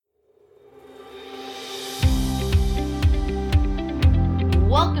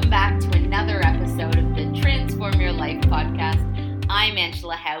I'm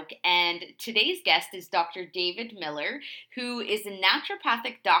Angela Hauk, and today's guest is Dr. David Miller, who is a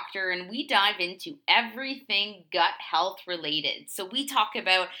naturopathic doctor, and we dive into everything gut health related. So we talk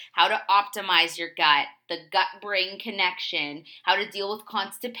about how to optimize your gut, the gut-brain connection, how to deal with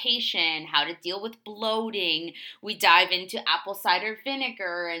constipation, how to deal with bloating. We dive into apple cider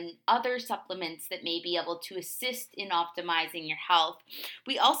vinegar and other supplements that may be able to assist in optimizing your health.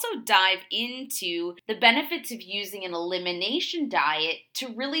 We also dive into the benefits of using an elimination diet to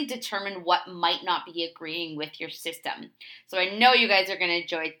really determine what might not be agreeing with your system. So I know you guys are going to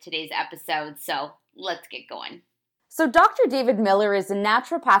enjoy today's episode, so let's get going. So Dr. David Miller is a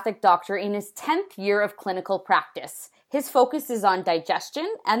naturopathic doctor in his 10th year of clinical practice. His focus is on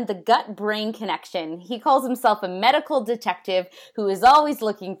digestion and the gut-brain connection. He calls himself a medical detective who is always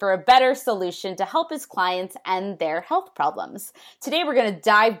looking for a better solution to help his clients and their health problems. Today we're going to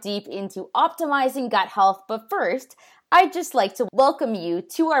dive deep into optimizing gut health, but first, I'd just like to welcome you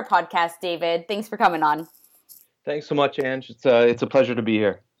to our podcast, David. Thanks for coming on. Thanks so much, Ange. It's a pleasure to be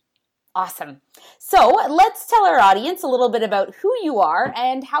here. Awesome. So let's tell our audience a little bit about who you are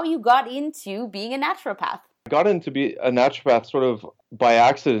and how you got into being a naturopath. I got into be a naturopath sort of by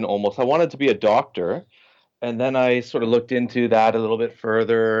accident almost. I wanted to be a doctor, and then I sort of looked into that a little bit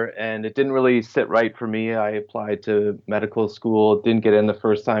further, and it didn't really sit right for me. I applied to medical school, didn't get in the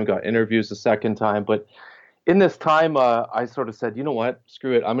first time, got interviews the second time, but in this time, I sort of said, you know what,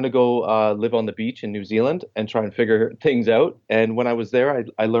 screw it. I'm going to go live on the beach in New Zealand and try and figure things out. And when I was there,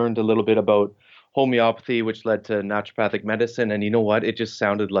 I learned a little bit about homeopathy, which led to naturopathic medicine. And you know what? It just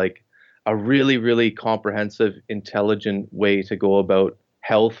sounded like a really, really comprehensive, intelligent way to go about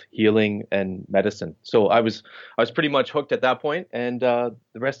health, healing, and medicine. So I was pretty much hooked at that point, and the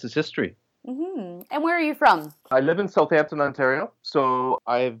rest is history. Mm-hmm. And where are you from? I live in Southampton, Ontario. So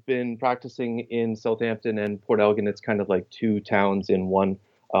I've been practicing in Southampton and Port Elgin. It's kind of like two towns in one,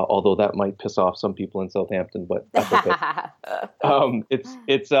 although that might piss off some people in Southampton, but that's okay.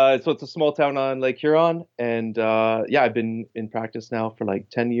 It's a small town on Lake Huron, and I've been in practice now for like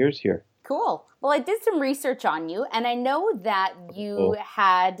 10 years here. Cool. Well, I did some research on you, and I know that you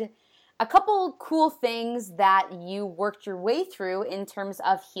had a couple cool things that you worked your way through in terms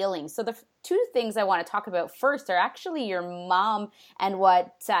of healing. So the two things I want to talk about first are actually your mom and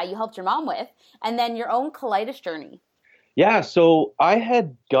what you helped your mom with, and then your own colitis journey. Yeah, so I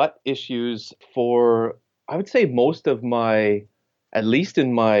had gut issues for, I would say, most of at least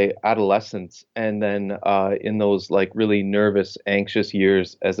in my adolescence, and then in those like really nervous, anxious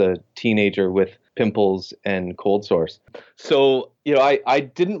years as a teenager with pimples and cold sores. So, I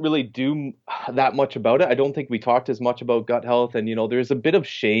didn't really do that much about it. I don't think we talked as much about gut health, and, there's a bit of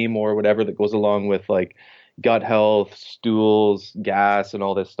shame or whatever that goes along with like gut health, stools, gas, and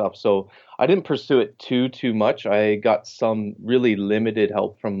all this stuff. So I didn't pursue it too much. I got some really limited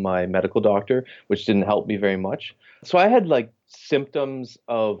help from my medical doctor, which didn't help me very much. So I had like symptoms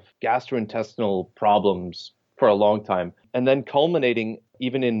of gastrointestinal problems for a long time, and then culminating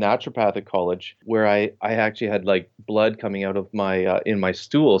even in naturopathic college, where I actually had like blood coming out of my in my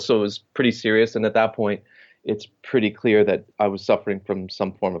stool. So it was pretty serious. And at that point, it's pretty clear that I was suffering from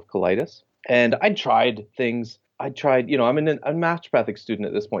some form of colitis. And I tried things. I'm a naturopathic student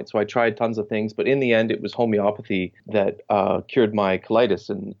at this point, so I tried tons of things. But in the end, it was homeopathy that cured my colitis.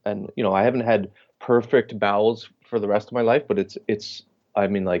 And I haven't had perfect bowels for the rest of my life, but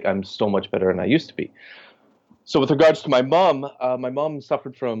I'm so much better than I used to be. So with regards to my mom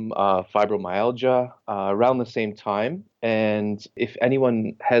suffered from fibromyalgia around the same time. And if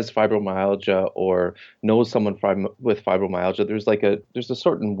anyone has fibromyalgia or knows someone with fibromyalgia, there's a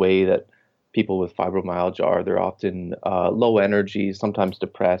certain way that people with fibromyalgia are. They're often low energy, sometimes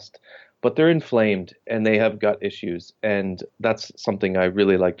depressed, but they're inflamed and they have gut issues. And that's something I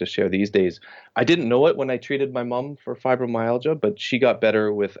really like to share these days. I didn't know it when I treated my mom for fibromyalgia, but she got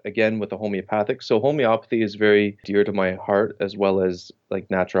better with the homeopathic. So homeopathy is very dear to my heart, as well as like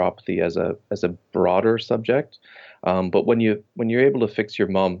naturopathy as a broader subject. But when you're able to fix your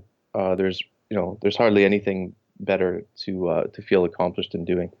mom, there's hardly anything better to feel accomplished in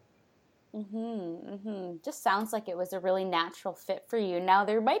doing. Just sounds like it was a really natural fit for you. Now,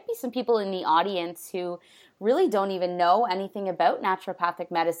 there might be some people in the audience who really don't even know anything about naturopathic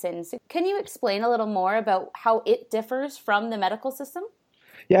medicine. So can you explain a little more about how it differs from the medical system?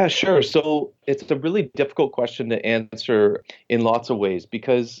 Yeah, sure. So it's a really difficult question to answer in lots of ways,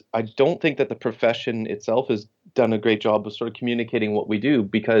 because I don't think that the profession itself has done a great job of sort of communicating what we do,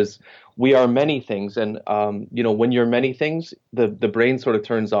 because we are many things. And, when you're many things, the brain sort of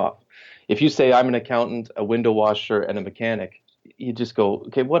turns off. If you say I'm an accountant, a window washer, and a mechanic, you just go,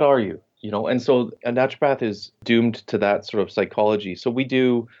 okay, what are you? And so a naturopath is doomed to that sort of psychology. So we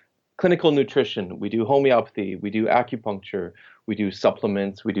do clinical nutrition, we do homeopathy, we do acupuncture, we do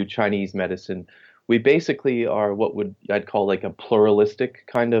supplements, we do Chinese medicine. We basically are what would I'd call like a pluralistic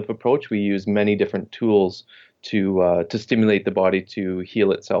kind of approach. We use many different tools to stimulate the body to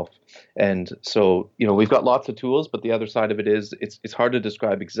heal itself. And so, we've got lots of tools, but the other side of it is it's hard to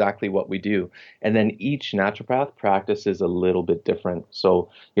describe exactly what we do. And then each naturopath practice is a little bit different.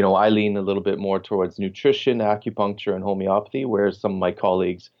 So, I lean a little bit more towards nutrition, acupuncture, and homeopathy, whereas some of my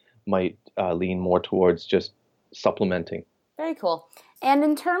colleagues might lean more towards just supplementing. Very cool. And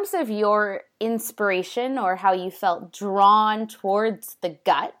in terms of your inspiration or how you felt drawn towards the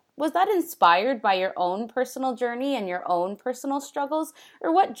gut, was that inspired by your own personal journey and your own personal struggles,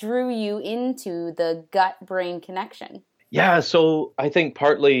 or what drew you into the gut-brain connection? Yeah, so I think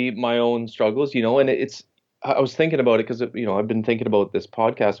partly my own struggles, and I was thinking about it because, I've been thinking about this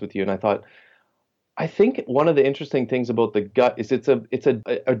podcast with you, and I think one of the interesting things about the gut is it's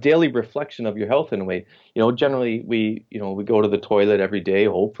a daily reflection of your health in a way. Generally we go to the toilet every day,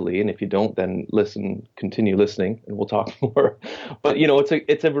 hopefully, and if you don't, then continue listening, and we'll talk more. But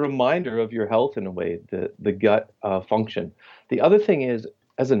it's a reminder of your health in a way, the gut function. The other thing is,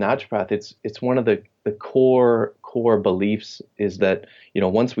 as a naturopath, it's one of the core beliefs is that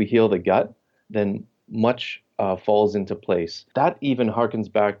once we heal the gut, then much falls into place. That even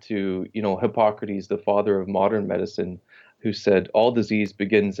harkens back to, Hippocrates, the father of modern medicine, who said all disease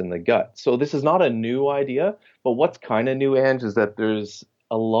begins in the gut. So this is not a new idea, but what's kind of new, Ange, is that there's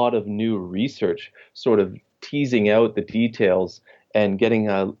a lot of new research sort of teasing out the details and getting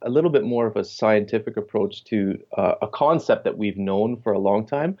a little bit more of a scientific approach to a concept that we've known for a long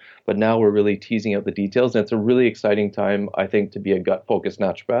time, but now we're really teasing out the details. And it's a really exciting time, I think, to be a gut-focused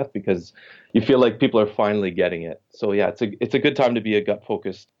naturopath because you feel like people are finally getting it. So yeah, it's a good time to be a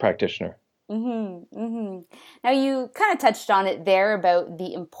gut-focused practitioner. Mm-hmm, mm-hmm. Now, you kind of touched on it there about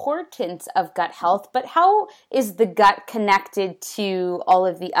the importance of gut health, but how is the gut connected to all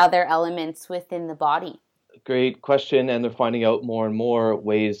of the other elements within the body? Great question, and they're finding out more and more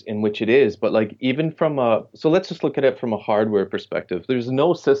ways in which it is. But like even so let's just look at it from a hardware perspective. There's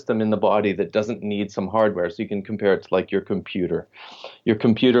no system in the body that doesn't need some hardware. So you can compare it to like your computer. Your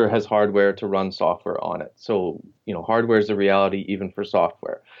computer has hardware to run software on it. So, hardware is a reality even for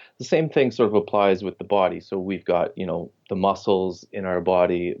software. The same thing sort of applies with the body. So we've got, the muscles in our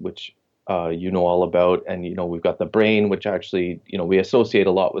body, which all about, and we've got the brain, which actually, we associate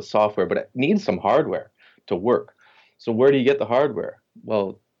a lot with software, but it needs some hardware to work. So where do you get the hardware?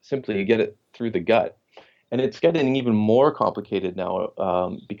 Well, simply you get it through the gut. And it's getting even more complicated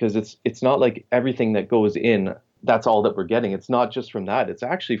now because it's not like everything that goes in, that's all that we're getting. It's not just from that. It's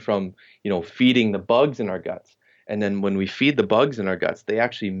actually from, feeding the bugs in our guts. And then when we feed the bugs in our guts, they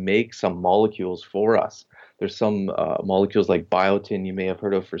actually make some molecules for us. There's some molecules like biotin you may have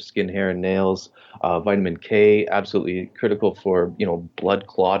heard of for skin, hair, and nails. Vitamin K, absolutely critical for blood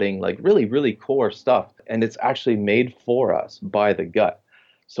clotting, like really, really core stuff. And it's actually made for us by the gut.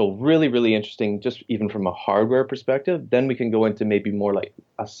 So really, really interesting, just even from a hardware perspective. Then we can go into maybe more like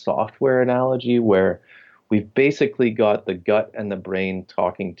a software analogy where we've basically got the gut and the brain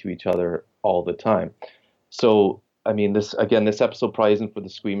talking to each other all the time. So, I mean, this episode probably isn't for the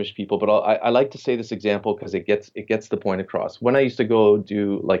squeamish people, but I like to say this example because it gets the point across. When I used to go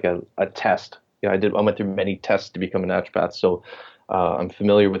do like a test, I went through many tests to become a naturopath, so I'm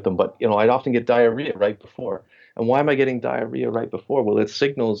familiar with them. But I'd often get diarrhea right before. And why am I getting diarrhea right before? Well, its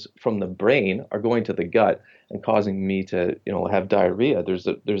signals from the brain are going to the gut and causing me to have diarrhea. There's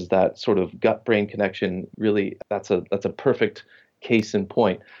that sort of gut-brain connection. Really, that's a perfect case in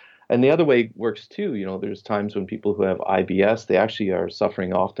point. And the other way works too. There's times when people who have IBS, they actually are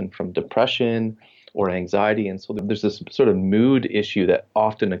suffering often from depression or anxiety. And so there's this sort of mood issue that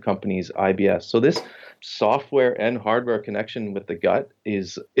often accompanies IBS. So this software and hardware connection with the gut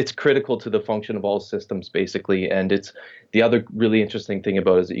it's critical to the function of all systems, basically. And it's the other really interesting thing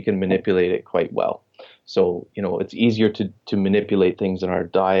about it is that you can manipulate it quite well. So, it's easier to manipulate things in our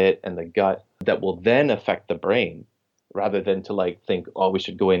diet and the gut that will then affect the brain, rather than to think, oh, we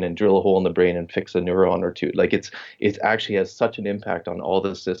should go in and drill a hole in the brain and fix a neuron or two. It actually has such an impact on all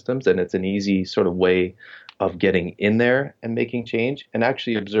the systems, and it's an easy sort of way of getting in there and making change and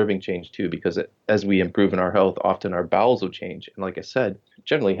actually observing change too, because as we improve in our health, often our bowels will change. And like I said,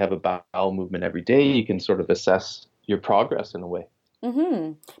 generally have a bowel movement every day. You can sort of assess your progress in a way.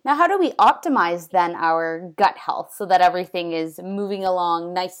 Mm-hmm. Now, how do we optimize then our gut health so that everything is moving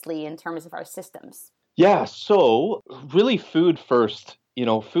along nicely in terms of our systems? Yeah, so really food first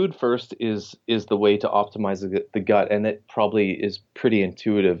food first is the way to optimize the gut, and it probably is pretty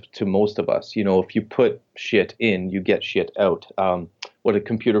intuitive to most of us. If you put shit in, you get shit out. What do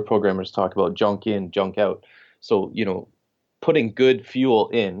computer programmers talk about? Junk in, junk out. So, putting good fuel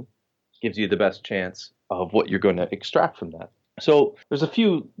in gives you the best chance of what you're going to extract from that. So there's a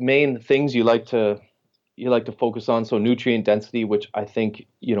few main things you like to focus on. So nutrient density, which I think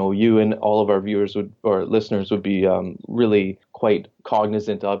you and all of our viewers or listeners would be really quite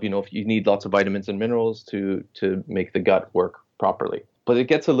cognizant of. If you need lots of vitamins and minerals to make the gut work properly. But it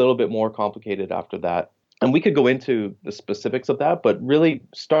gets a little bit more complicated after that. And we could go into the specifics of that, but really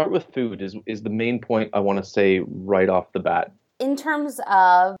start with food is the main point I want to say right off the bat. In terms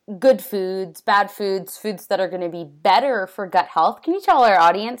of good foods, bad foods, foods that are going to be better for gut health, can you tell our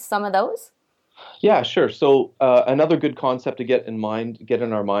audience some of those? Yeah, sure. So another good concept to get in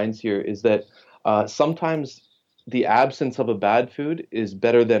our minds here is that sometimes the absence of a bad food is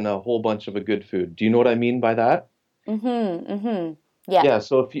better than a whole bunch of a good food. Do you know what I mean by that? Yeah. Yeah.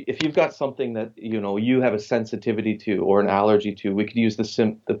 So if you've got something that you have a sensitivity to or an allergy to, we could use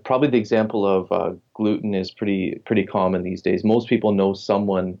probably the example of gluten is pretty common these days. Most people know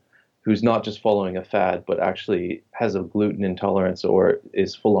someone who's not just following a fad, but actually has a gluten intolerance or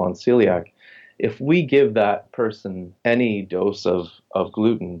is full on celiac. If we give that person any dose of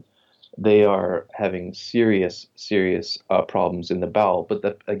gluten, they are having serious problems in the bowel. But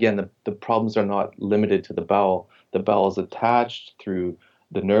the problems are not limited to the bowel. The bowel is attached through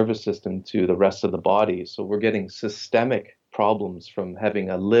the nervous system to the rest of the body. So we're getting systemic problems from having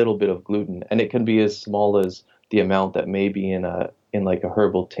a little bit of gluten, and it can be as small as the amount that may be in like a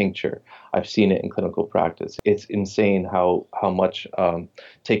herbal tincture. I've seen it in clinical practice. It's insane how much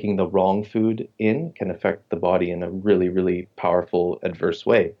taking the wrong food in can affect the body in a really, really powerful adverse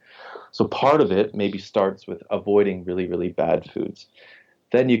way. So part of it maybe starts with avoiding really, really bad foods.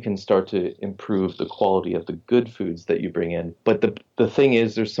 Then you can start to improve the quality of the good foods that you bring in. But the thing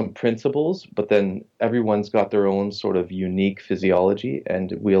is, there's some principles, but then everyone's got their own sort of unique physiology,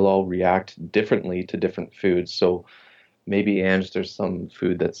 and we'll all react differently to different foods. So maybe, Ange, there's some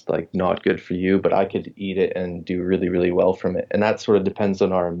food that's like not good for you, but I could eat it and do really, really well from it. And that sort of depends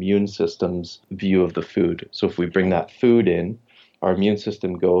on our immune system's view of the food. So if we bring that food in, our immune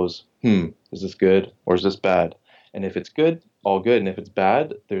system goes, is this good or is this bad? And if it's good, all good. And if it's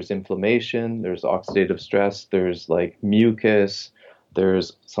bad, there's inflammation, there's oxidative stress, there's like mucus,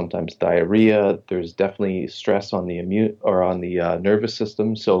 there's sometimes diarrhea, there's definitely stress on the immune or on the nervous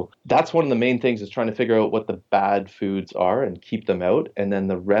system. So that's one of the main things, is trying to figure out what the bad foods are and keep them out. And then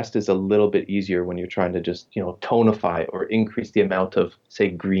the rest is a little bit easier when you're trying to just, tonify or increase the amount of, say,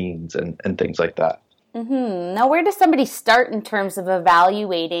 greens and things like that. Now, where does somebody start in terms of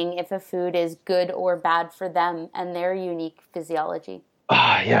evaluating if a food is good or bad for them and their unique physiology?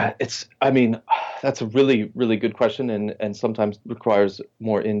 Yeah, that's a really, really good question, and sometimes requires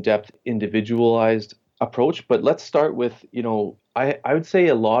more in-depth, individualized approach. But let's start with, I would say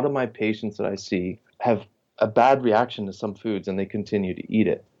a lot of my patients that I see have a bad reaction to some foods and they continue to eat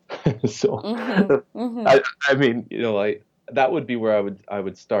it. So, that would be where I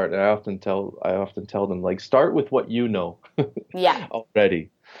would start. And I often tell them, like, start with what you know Yeah. already.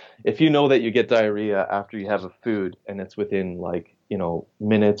 If you know that you get diarrhea after you have a food and it's within like,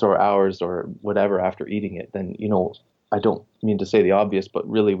 minutes or hours or whatever after eating it, then, I don't mean to say the obvious, but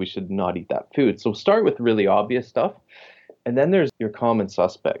really we should not eat that food. So start with really obvious stuff. And then there's your common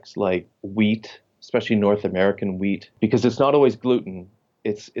suspects like wheat, especially North American wheat, because it's not always gluten.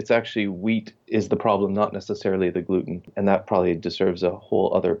 It's actually wheat is the problem, not necessarily the gluten. And that probably deserves a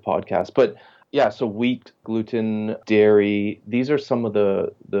whole other podcast. But yeah, so wheat, gluten, dairy, these are some of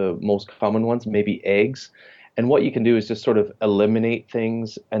the most common ones, maybe eggs. And what you can do is just sort of eliminate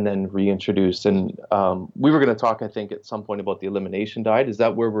things and then reintroduce. And we were going to talk, I think, at some point about the elimination diet. Is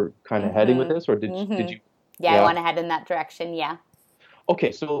that where we're kind of heading with this? Or did you? Yeah, I want to head in that direction, yeah.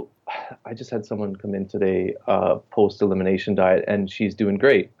 Okay, so I just had someone come in today, post-elimination diet, and she's doing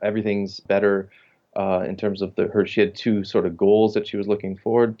great. Everything's better in terms of she had two sort of goals that she was looking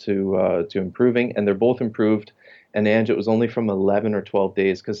forward to improving, and they're both improved. And Ange, it was only from 11 or 12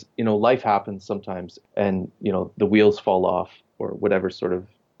 days because, life happens sometimes and, the wheels fall off or whatever sort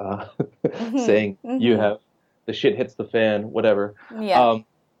of saying you have, the shit hits the fan, whatever. Yeah.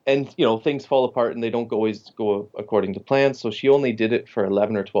 And, things fall apart and they don't always go according to plan. So she only did it for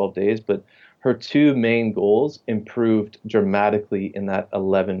 11 or 12 days, but her two main goals improved dramatically in that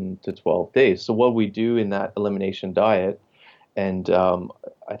 11 to 12 days. So what we do in that elimination diet, and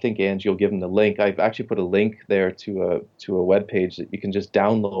I think, Ange, you'll give them the link. I've actually put a link there to a webpage that you can just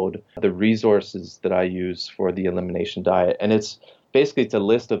download the resources that I use for the elimination diet. And it's basically it's a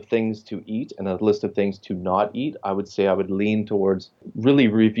list of things to eat and a list of things to not eat. I would say I would lean towards really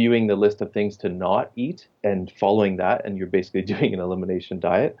reviewing the list of things to not eat and following that, and you're basically doing an elimination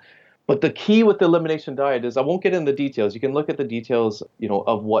diet. But the key with the elimination diet is I won't get into the details. You can look at the details,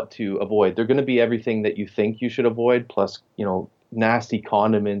 of what to avoid. They're going to be everything that you think you should avoid, plus, nasty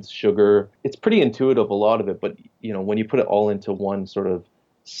condiments, sugar. It's pretty intuitive, a lot of it, but when you put it all into one sort of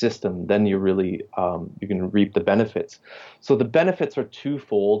system, then you really you can reap the benefits. So the benefits are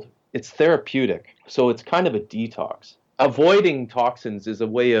twofold. It's therapeutic, so it's kind of a detox. Avoiding toxins is a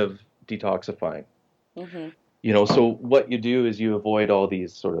way of detoxifying. Mm-hmm. So what you do is you avoid all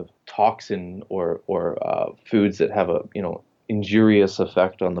these sort of toxin or foods that have a injurious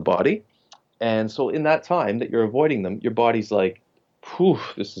effect on the body. And so in that time that you're avoiding them, your body's like, "Whew,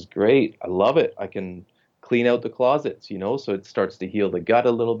 this is great. I love it. I can clean out the closets," so it starts to heal the gut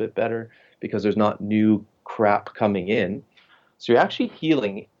a little bit better because there's not new crap coming in. So you're actually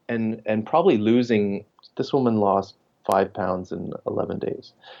healing and probably losing. This woman lost 5 pounds in 11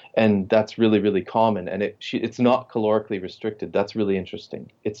 days. And that's really, really common. And it's not calorically restricted. That's really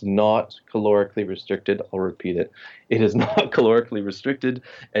interesting. It's not calorically restricted. I'll repeat it. It is not calorically restricted,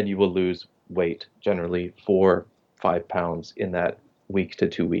 and you will lose weight, generally 4-5 pounds in that week to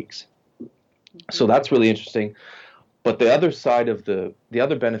 2 weeks. So that's really interesting. But the other side of the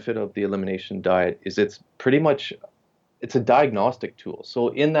other benefit of the elimination diet is it's a diagnostic tool. So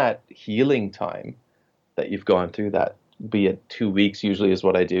in that healing time that you've gone through, that be it 2 weeks usually is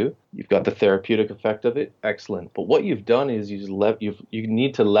what I do. You've got the therapeutic effect of it. Excellent. But what you've done is you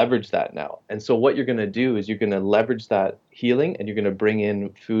need to leverage that now. And so what you're going to do is you're going to leverage that healing, and you're going to bring in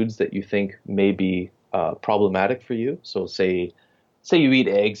foods that you think may be problematic for you. So say you eat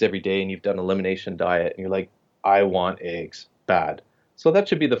eggs every day and you've done elimination diet and you're like, I want eggs bad. So that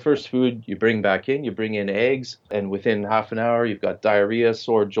should be the first food you bring back in. You bring in eggs, and within half an hour you've got diarrhea,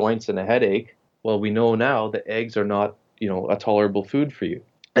 sore joints, and a headache. Well, we know now that eggs are not, a tolerable food for you.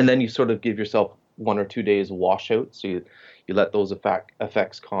 And then you sort of give yourself 1 or 2 days washout. So you let those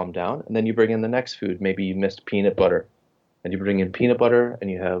effects calm down. And then you bring in the next food. Maybe you missed peanut butter. And you bring in peanut butter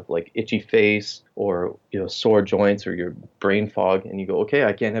and you have like itchy face or, sore joints or your brain fog. And you go, okay,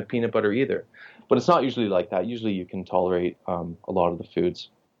 I can't have peanut butter either. But it's not usually like that. Usually you can tolerate a lot of the foods.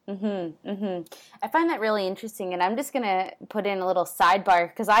 Mm-hmm, mm-hmm. I find that really interesting, and I'm just going to put in a little sidebar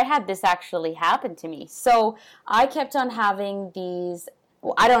because I had this actually happen to me. So I kept on having these,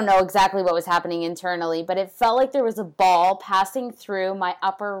 I don't know exactly what was happening internally, but it felt like there was a ball passing through my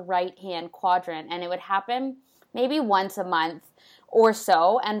upper right-hand quadrant, and it would happen maybe once a month or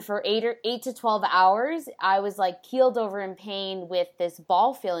so, and for 8 to 12 hours, I was like keeled over in pain with this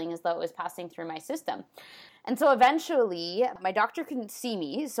ball feeling as though it was passing through my system. And so eventually, my doctor couldn't see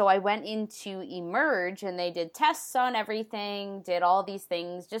me, so I went into Emerge, and they did tests on everything, did all these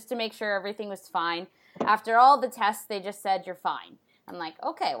things just to make sure everything was fine. After all the tests, they just said, you're fine. I'm like,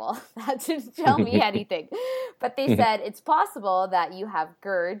 okay, well, that didn't tell me anything. But they said, it's possible that you have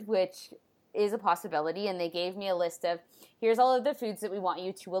GERD, which is a possibility, and they gave me a list of, here's all of the foods that we want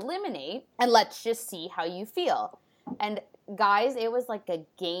you to eliminate, and let's just see how you feel. And guys, it was like a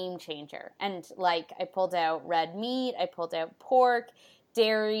game changer. And like, I pulled out red meat, I pulled out pork,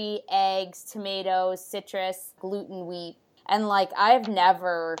 dairy, eggs, tomatoes, citrus, gluten, wheat. And like, I've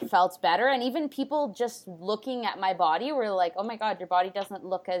never felt better. And even people just looking at my body were like, oh my God, your body doesn't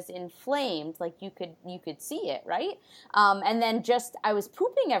look as inflamed. Like you could see it, right? And then I was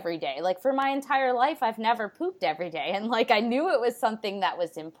pooping every day. Like for my entire life, I've never pooped every day. And like, I knew it was something that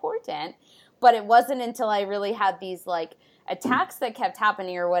was important, but it wasn't until I really had these like attacks that kept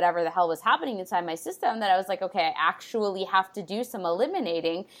happening or whatever the hell was happening inside my system that I was like, okay, I actually have to do some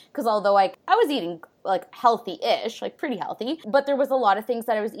eliminating, because although I was eating like healthy-ish, like pretty healthy, but there was a lot of things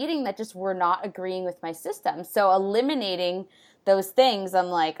that I was eating that just were not agreeing with my system. So eliminating those things, I'm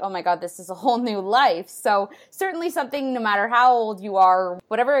like, oh my God, this is a whole new life. So certainly something, no matter how old you are,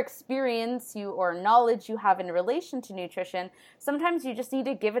 whatever experience you or knowledge you have in relation to nutrition, sometimes you just need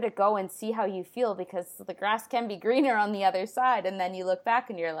to give it a go and see how you feel, because the grass can be greener on the other side. And then you look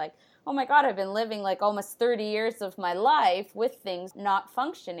back and you're like, oh my God, I've been living like almost 30 years of my life with things not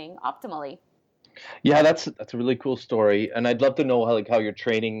functioning optimally. Yeah, that's a really cool story, and I'd love to know how your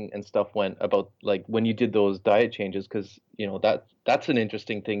training and stuff went about like when you did those diet changes, because that's an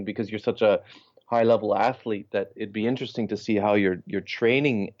interesting thing, because you're such a high level athlete that it'd be interesting to see how your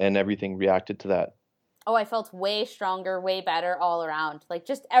training and everything reacted to that. Oh, I felt way stronger, way better all around. Like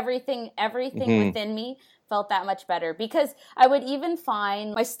just everything within me felt that much better, because I would even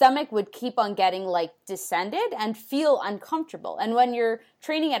find my stomach would keep on getting like distended and feel uncomfortable. And when you're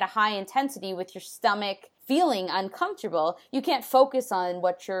training at a high intensity with your stomach feeling uncomfortable, you can't focus on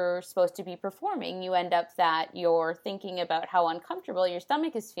what you're supposed to be performing. You end up that you're thinking about how uncomfortable your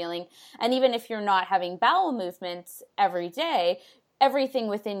stomach is feeling. And even if you're not having bowel movements every day, everything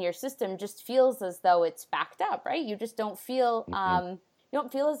within your system just feels as though it's backed up, right? You just don't feel, you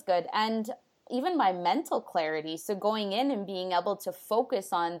don't feel as good. And even my mental clarity, so going in and being able to focus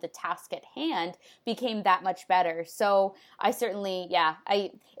on the task at hand became that much better. So I certainly,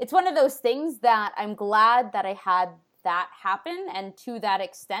 it's one of those things that I'm glad that I had that happen, and to that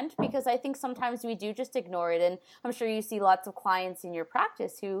extent, because I think sometimes we do just ignore it. And I'm sure you see lots of clients in your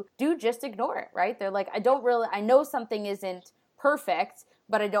practice who do just ignore it, right? They're like, I know something isn't perfect,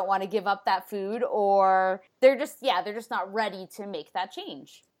 but I don't want to give up that food, or they're just not ready to make that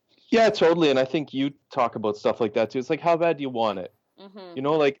change. Yeah, totally. And I think you talk about stuff like that too. It's like, how bad do you want it?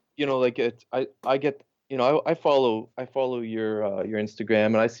 Like it. I get, I follow your Instagram,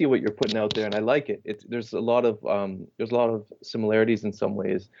 and I see what you're putting out there, and I like it. There's a lot of similarities in some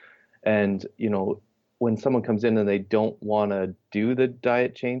ways, and when someone comes in and they don't want to do the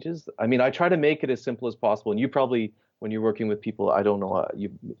diet changes, I mean, I try to make it as simple as possible. And you probably, when you're working with people, I don't know,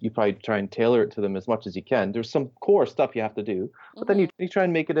 you probably try and tailor it to them as much as you can. There's some core stuff you have to do, but then you try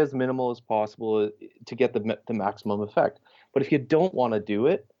and make it as minimal as possible to get the maximum effect. But if you don't want to do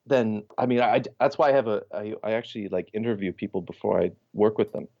it, then I mean, that's why I actually like interview people before I work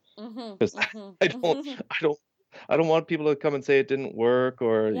with them, because I don't want people to come and say it didn't work,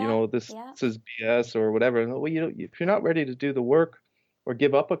 or this is BS or whatever. Well, if you're not ready to do the work or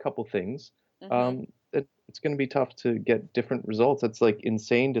give up a couple things, it's going to be tough to get different results. It's like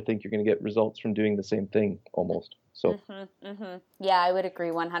insane to think you're going to get results from doing the same thing almost. So yeah, I would agree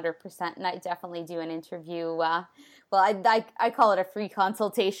 100%. And I definitely do an interview. I call it a free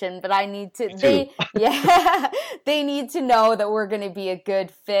consultation, but I need to, they need to know that we're going to be a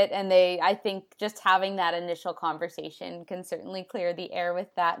good fit. And I think just having that initial conversation can certainly clear the air with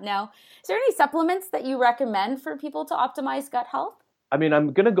that. Now, is there any supplements that you recommend for people to optimize gut health? I mean,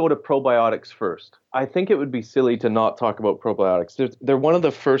 I'm going to go to probiotics first. I think it would be silly to not talk about probiotics. They're one of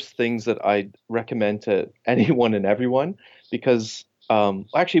the first things that I recommend to anyone and everyone, because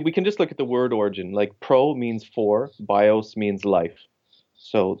actually, we can just look at the word origin. Like pro means for, bios means life.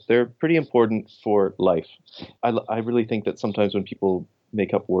 So they're pretty important for life. I really think that sometimes when people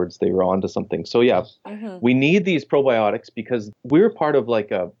make up words, they are onto something. So yeah, we need these probiotics because we're part of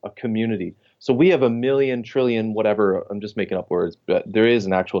like a community. So we have 1 million, trillion, whatever, I'm just making up words, but there is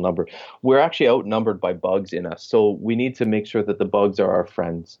an actual number. We're actually outnumbered by bugs in us. So we need to make sure that the bugs are our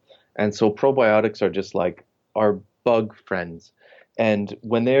friends. And so probiotics are just like our bug friends. And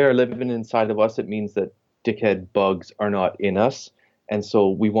when they're living inside of us, it means that dickhead bugs are not in us. And so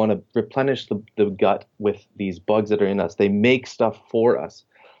we want to replenish the gut with these bugs that are in us. They make stuff for us.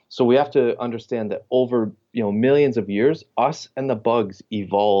 So we have to understand that over millions of years, us and the bugs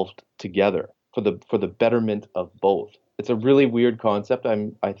evolved together for the betterment of both. It's a really weird concept,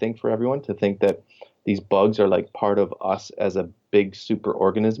 I think, for everyone to think that these bugs are like part of us as a big super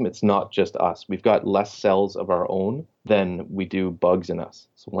organism. It's not just us. We've got less cells of our own than we do bugs in us.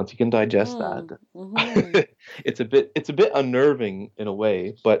 So once you can digest that, it's a bit unnerving in a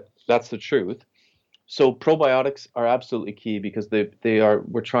way, but that's the truth. So probiotics are absolutely key because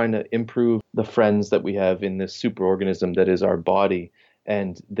we're trying to improve the friends that we have in this superorganism that is our body.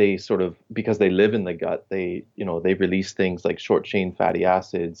 And they sort of, because they live in the gut, they release things like short chain fatty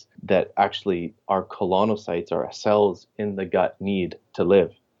acids that actually our colonocytes, our cells in the gut, need to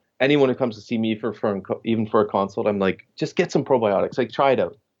live. Anyone who comes to see me even for a consult, I'm like, just get some probiotics, like try it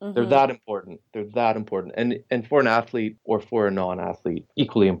out. They're that important. And for an athlete or for a non-athlete,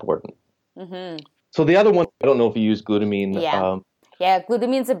 equally important. So the other one, I don't know if you use glutamine. Yeah,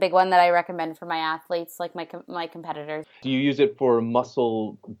 glutamine's a big one that I recommend for my athletes, like my competitors. Do you use it for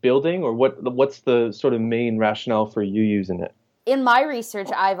muscle building, or what's the sort of main rationale for you using it? In my research,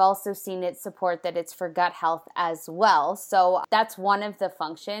 I've also seen it support that it's for gut health as well. So that's one of the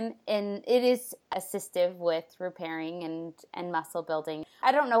function, and it is assistive with repairing and muscle building.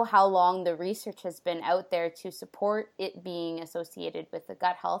 I don't know how long the research has been out there to support it being associated with the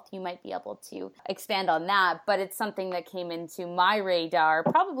gut health. You might be able to expand on that, but it's something that came into my radar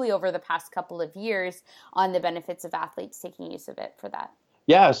probably over the past couple of years on the benefits of athletes taking use of it for that.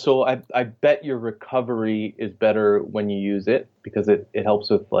 Yeah, so I bet your recovery is better when you use it because it helps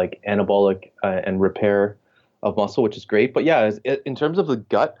with like anabolic and repair of muscle, which is great. But yeah, in terms of the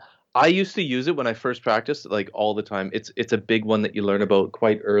gut, I used to use it when I first practiced, like all the time. It's a big one that you learn about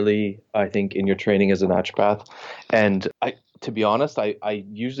quite early, I think, in your training as a naturopath. And to be honest, I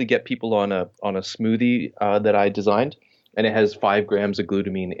usually get people on a smoothie that I designed. and it has 5 grams of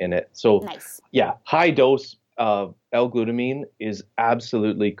glutamine in it. So, Nice. yeah, high dose of L-glutamine is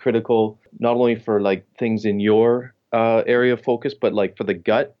absolutely critical, not only for like things in your area of focus, but like for the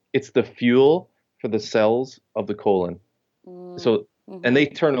gut. It's the fuel for the cells of the colon. Mm, So, and mm-hmm. they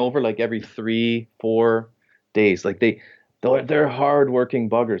turn over like every 3, 4 days. Like they're hard-working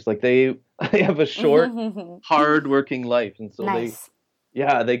buggers. Like they they have a short, hard-working life, and so Nice.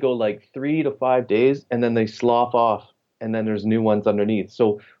 they go like 3 to 5 days, and then they slough off, and then there's new ones underneath.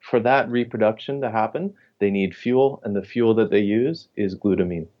 So for that reproduction to happen, they need fuel, and the fuel that they use is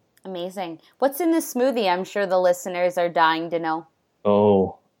glutamine. Amazing. What's in this smoothie? I'm sure the listeners are dying to know.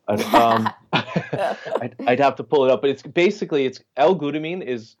 Oh, I'd have to pull it up, but it's basically it's L-glutamine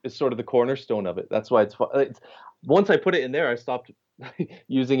is sort of the cornerstone of it. That's why it's once I put it in there, I stopped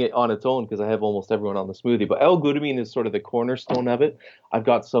using it on its own because I have almost everyone on the smoothie. But L-glutamine is sort of the cornerstone of it. I've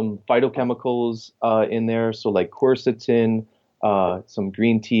got some phytochemicals in there, so like quercetin, some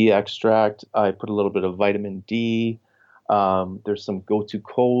green tea extract. I put a little bit of vitamin D. There's some gotu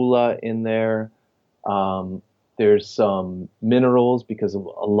kola in there. Um, there's some minerals because a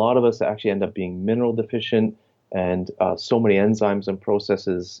lot of us actually end up being mineral deficient, and so many enzymes and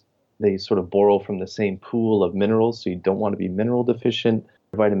processes they sort of borrow from the same pool of minerals, so you don't want to be mineral deficient.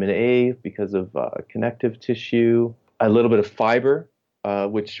 Vitamin A because of connective tissue, a little bit of fiber,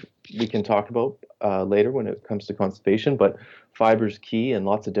 which we can talk about later when it comes to constipation, but fiber's key and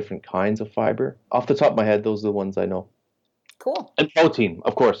lots of different kinds of fiber. Off the top of my head, those are the ones I know. Cool. And protein,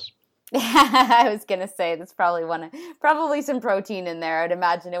 of course. I was gonna say that's probably some protein in there. I'd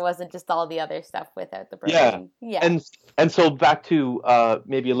imagine it wasn't just all the other stuff without the Yeah, protein. Yeah. and so back to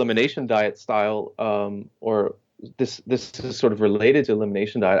maybe elimination diet style, or this is sort of related to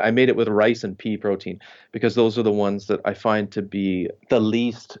elimination diet. I made it with rice and pea protein because those are the ones that I find to be the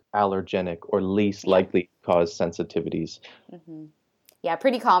least allergenic or least Yeah. likely to cause sensitivities. Hmm. Yeah,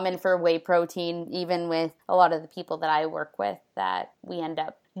 pretty common for whey protein, even with a lot of the people that I work with, that we end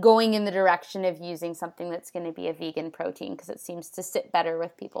up going in the direction of using something that's going to be a vegan protein because it seems to sit better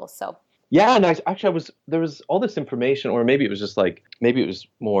with people. So, Yeah, and there was all this information, or maybe it was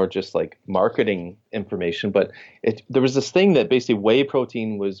more just like marketing information, but there was this thing that basically whey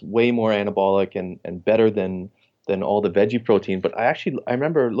protein was way more anabolic and better than all the veggie protein. But I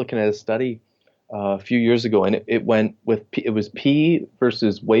remember looking at a study a few years ago, and it was pea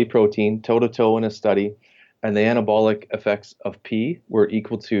versus whey protein toe to toe in a study, and the anabolic effects of pea were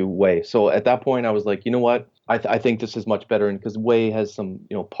equal to whey. So at that point, I was like, you know what? I think this is much better, and because whey has some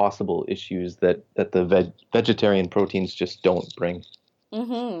possible issues that the vegetarian proteins just don't bring.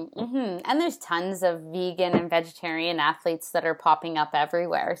 And there's tons of vegan and vegetarian athletes that are popping up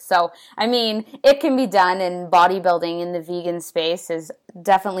everywhere. So, I mean, it can be done, and bodybuilding in the vegan space is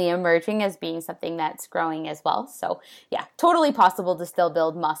definitely emerging as being something that's growing as well. So, yeah, totally possible to still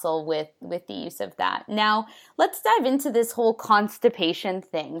build muscle with the use of that. Now, let's dive into this whole constipation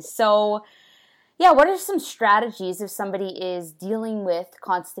thing. So, yeah, what are some strategies if somebody is dealing with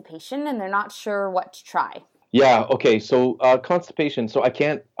constipation and they're not sure what to try? Yeah. Okay. So constipation. So I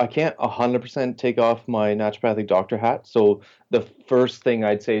can't 100% take off my naturopathic doctor hat. So the first thing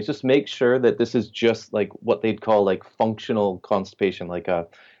I'd say is just make sure that this is just like what they'd call like functional constipation, like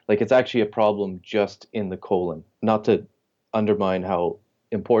it's actually a problem just in the colon. Not to undermine how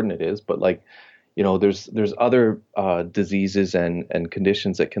important it is, but like there's other diseases and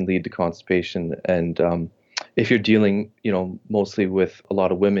conditions that can lead to constipation. And if you're dealing, mostly with a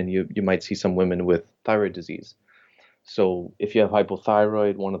lot of women, you might see some women with thyroid disease. So if you have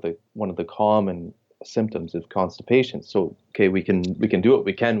hypothyroid, one of the common symptoms is constipation. So okay, we can do what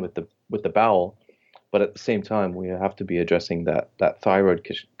we can with the bowel, but at the same time we have to be addressing that thyroid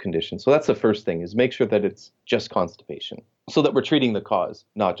condition. So that's the first thing, is make sure that it's just constipation, so that we're treating the cause,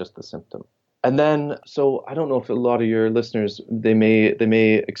 not just the symptom. And then, so I don't know if a lot of your listeners, they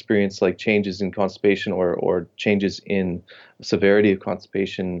may experience like changes in constipation or changes in severity of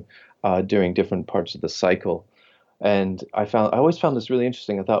constipation during different parts of the cycle. And I always found this really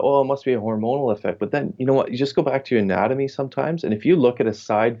interesting. I thought, oh, it must be a hormonal effect. But then, you know what? You just go back to your anatomy sometimes, and if you look at a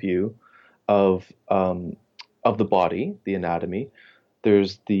side view of the body, the anatomy,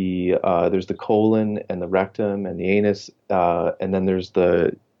 there's the colon and the rectum and the anus, and then there's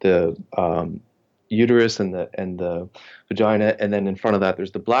the uterus and the vagina, and then in front of that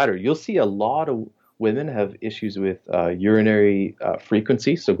there's the bladder. You'll see a lot of women have issues with urinary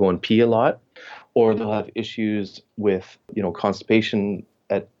frequency, so going pee a lot, or they'll have issues with constipation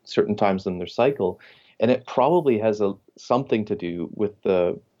at certain times in their cycle, and it probably has something to do with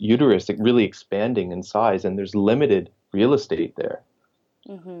the uterus really expanding in size, and there's limited real estate there.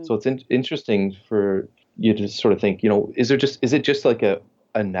 Mm-hmm. So it's interesting for you just sort of think, is it just like a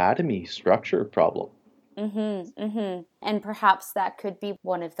anatomy structure problem? Mm-hmm, mm-hmm. And perhaps that could be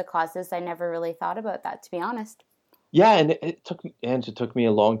one of the causes. I never really thought about that, to be honest. Yeah, and it took me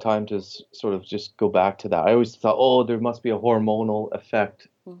a long time to sort of just go back to that. I always thought, oh, there must be a hormonal effect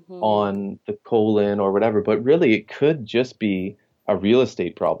Mm-hmm. on the colon or whatever, but really it could just be a real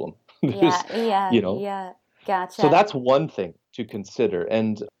estate problem. Yeah, There's, yeah, you know, yeah. so Gotcha. that's one thing to consider.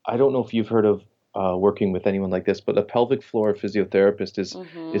 And I don't know if you've heard of working with anyone like this, but a pelvic floor physiotherapist is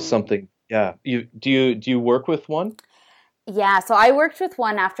Mm-hmm. something. Yeah, you work with one? Yeah, so I worked with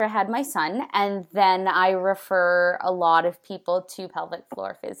one after I had my son, and then I refer a lot of people to pelvic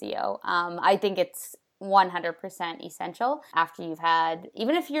floor physio. I think it's 100% essential after you've had,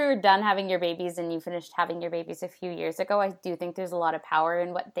 even if you're done having your babies and you finished having your babies a few years ago, I do think there's a lot of power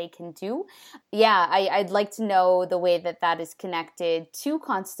in what they can do. Yeah, I'd like to know the way that that is connected to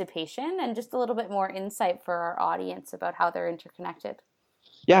constipation and just a little bit more insight for our audience about how they're interconnected.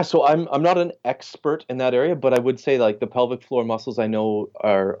 Yeah, so I'm not an expert in that area, but I would say like the pelvic floor muscles I know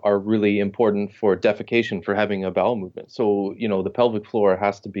are really important for defecation, for having a bowel movement. So, the pelvic floor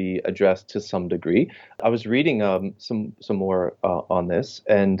has to be addressed to some degree. I was reading some more on this,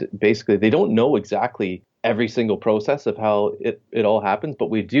 and basically they don't know exactly every single process of how it all happens,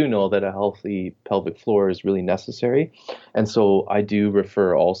 but we do know that a healthy pelvic floor is really necessary. And so I do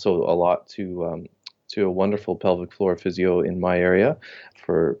refer also a lot to a wonderful pelvic floor physio in my area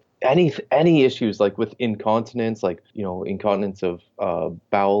for any issues like with incontinence, like incontinence of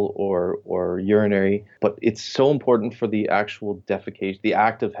bowel or urinary. But it's so important for the actual defecation, the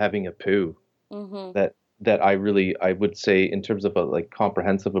act of having a poo, Mm-hmm. that I would say in terms of a like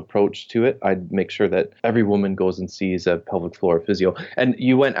comprehensive approach to it, I'd make sure that every woman goes and sees a pelvic floor physio. And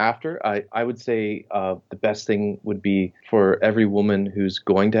you went after, I would say the best thing would be for every woman who's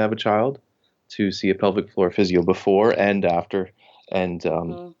going to have a child to see a pelvic floor physio before and after. And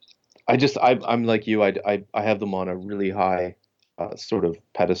Mm-hmm. I'm like you. I have them on a really high sort of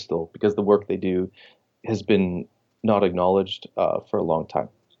pedestal because the work they do has been not acknowledged for a long time.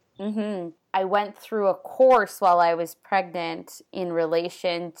 Mm-hmm. I went through a course while I was pregnant in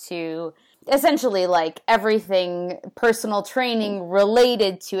relation to essentially like everything personal training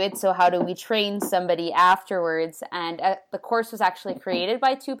related to it. So, how do we train somebody afterwards? And the course was actually created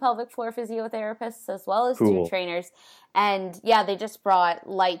by two pelvic floor physiotherapists as well as two Cool. trainers. And yeah, they just brought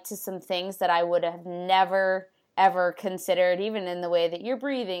light to some things that I would have never ever considered, even in the way that you're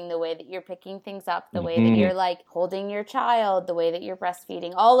breathing, the way that you're picking things up, the way that Hmm. you're like holding your child, the way that you're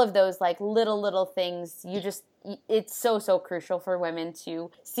breastfeeding, all of those like little things. It's so crucial for women to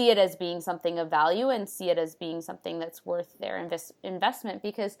see it as being something of value and see it as being something that's worth their investment,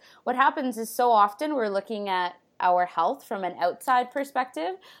 because what happens is so often we're looking at our health from an outside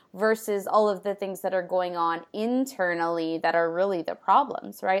perspective versus all of the things that are going on internally that are really the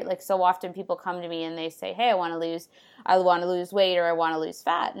problems, right? Like so often people come to me and they say, "Hey, I want to lose weight or I want to lose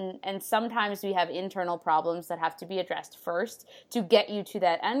fat." And sometimes we have internal problems that have to be addressed first to get you to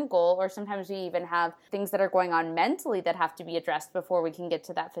that end goal, or sometimes we even have things that are going on mentally that have to be addressed before we can get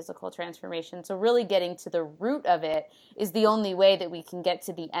to that physical transformation. So really getting to the root of it is the only way that we can get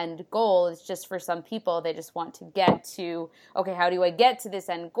to the end goal. It's just for some people they just want to get to, okay, how do I get to this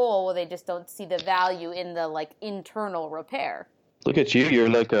end goal? Well, they just don't see the value in the like internal repair. Look at you. You're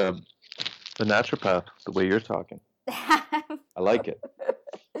like a naturopath the way you're talking. I like it.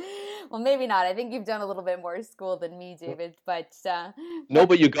 Well, maybe not. I think you've done a little bit more school than me, David. No, But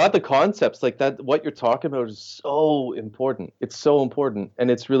but you got the concepts like that. What you're talking about is so important. It's so important.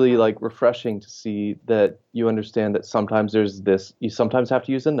 And it's really yeah. like refreshing to see that you understand that sometimes there's this, you sometimes have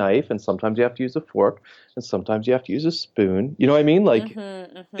to use a knife and sometimes you have to use a fork and sometimes you have to use a spoon. You know what I mean? Like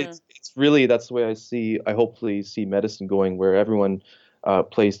Mm-hmm. Mm-hmm. it's really, that's the way I hopefully see medicine going where everyone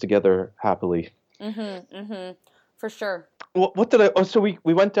plays together happily. Mm-hmm. Mm-hmm. For sure. What did I? Oh, so we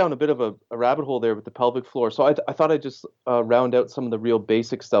went down a bit of a rabbit hole there with the pelvic floor. So I thought I'd just round out some of the real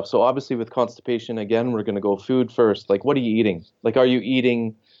basic stuff. So obviously with constipation, again, we're going to go food first. Like, what are you eating? Like, are you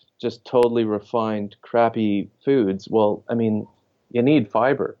eating just totally refined, crappy foods? Well, I mean, you need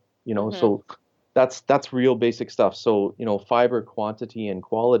fiber, Mm-hmm. so that's real basic stuff. So, fiber quantity and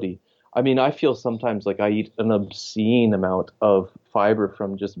quality. I mean, I feel sometimes like I eat an obscene amount of fiber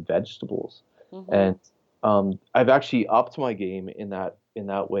from just vegetables. Mm-hmm. And I've actually upped my game in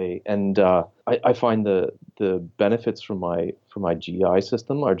that way, and I find the benefits from my GI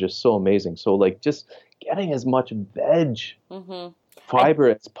system are just so amazing. So like just getting as much veg Mm-hmm. I fiber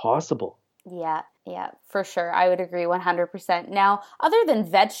as possible. Yeah, yeah, for sure. I would agree 100%. Now, other than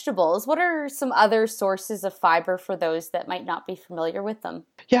vegetables, what are some other sources of fiber for those that might not be familiar with them?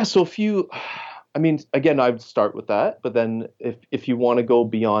 Yeah, so if you I mean, again, I would start with that, but then if you want to go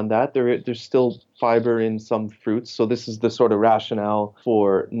beyond that, there's still fiber in some fruits. So this is the sort of rationale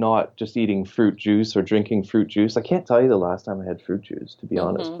for not just eating fruit juice or drinking fruit juice. I can't tell you the last time I had fruit juice, to be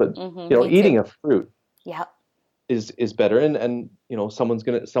honest, but Me eating too. a fruit Yeah. is better. And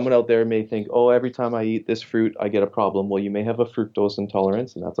someone out there may think, oh, every time I eat this fruit, I get a problem. Well, you may have a fructose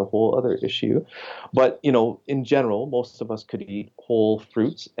intolerance, and that's a whole other issue. But in general, most of us could eat whole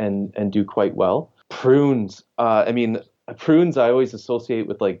fruits and do quite well. Prunes, I mean, prunes I always associate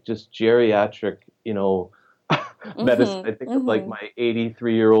with like just geriatric, medicine. I think of like my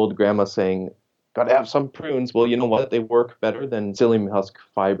 83-year-old grandma saying, gotta have some prunes. Well, you know what? They work better than psyllium husk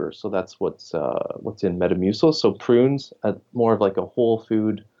fiber. So that's what's in Metamucil. So prunes, more of like a whole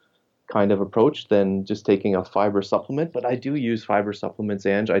food kind of approach than just taking a fiber supplement. But I do use fiber supplements,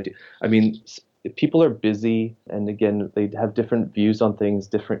 Ange. I do. I mean, people are busy, and again, they have different views on things,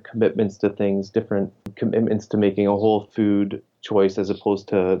 different commitments to things, different commitments to making a whole food choice as opposed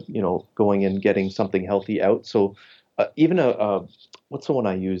to going and getting something healthy out. So even what's the one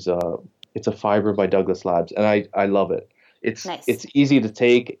I use? It's a fiber by Douglas Labs, and I love it. Nice. It's easy to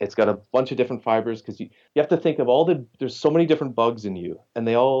take. It's got a bunch of different fibers because you have to think of there's so many different bugs in you, and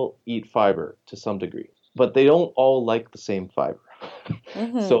they all eat fiber to some degree, but they don't all like the same fiber.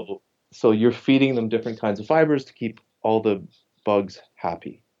 Mm-hmm. So so you're feeding them different kinds of fibers to keep all the bugs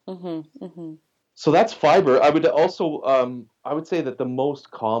happy. Mm-hmm. Mm-hmm. So that's fiber. I would also I would say that the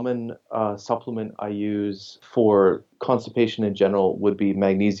most common supplement I use for constipation in general would be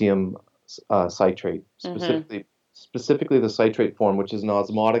magnesium citrate, Mm-hmm. specifically the citrate form, which is an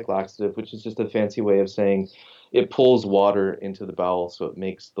osmotic laxative, which is just a fancy way of saying it pulls water into the bowel, so it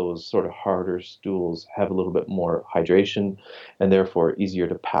makes those sort of harder stools have a little bit more hydration and therefore easier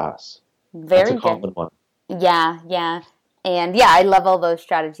to pass. That's a Very good. common one. Yeah, yeah. And yeah, I love all those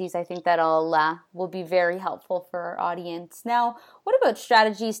strategies. I think that all will be very helpful for our audience. Now, what about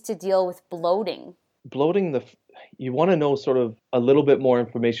strategies to deal with bloating? Bloating, you want to know sort of a little bit more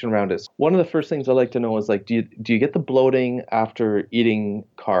information around it. One of the first things I like to know is like, do you get the bloating after eating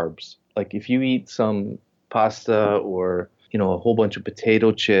carbs? Like if you eat some pasta or a whole bunch of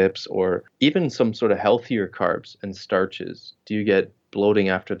potato chips or even some sort of healthier carbs and starches, do you get bloating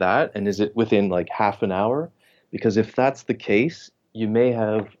after that? And is it within like half an hour? Because if that's the case, you may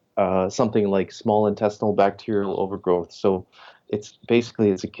have something like small intestinal bacterial overgrowth. So it's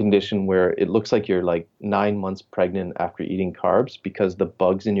a condition where it looks like you're like 9 months pregnant after eating carbs because the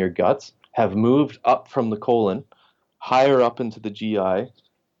bugs in your guts have moved up from the colon higher up into the GI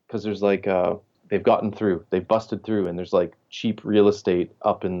because there's like they've busted through, and there's like cheap real estate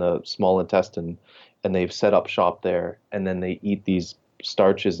up in the small intestine, and they've set up shop there, and then they eat these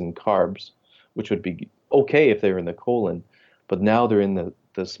starches and carbs, which would be okay if they were in the colon, but now they're in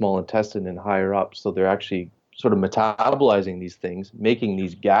the small intestine and higher up, so they're actually sort of metabolizing these things, making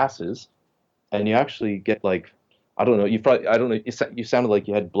these gases, and you actually get like, I don't know, I don't know, you sounded like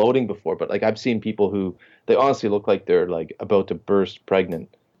you had bloating before, but like I've seen people who they honestly look like they're like about to burst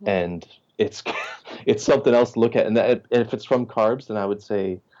pregnant, and it's it's something else to look at. And if it's from carbs, then I would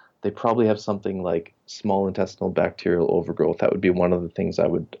say they probably have something like small intestinal bacterial overgrowth. That would be one of the things I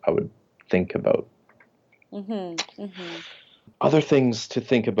would think about. Mm-hmm. Mm-hmm. Other things to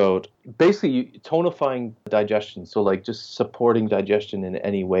think about, basically tonifying digestion, so like just supporting digestion in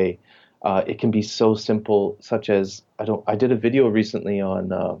any way. It can be so simple, such as I did a video recently on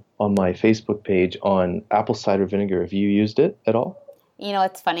my Facebook page on apple cider vinegar. Have you used it at all? You know,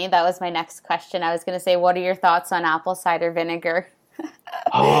 it's funny. That was my next question. I was going to say, what are your thoughts on apple cider vinegar?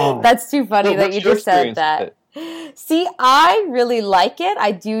 Oh, That's too funny that you what's your just said experience with that. it? See, I really like it.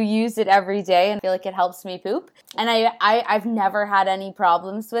 I do use it every day and I feel like it helps me poop. And I've never had any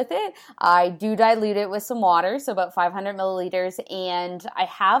problems with it. I do dilute it with some water, so about 500 milliliters. And I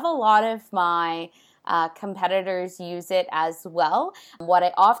have a lot of my competitors use it as well. What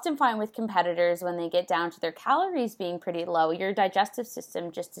I often find with competitors when they get down to their calories being pretty low, your digestive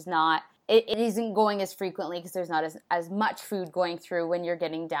system just is not, it isn't going as frequently because there's not as much food going through when you're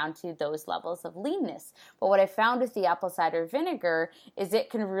getting down to those levels of leanness. But what I found with the apple cider vinegar is it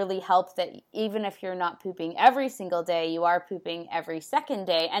can really help that even if you're not pooping every single day, you are pooping every second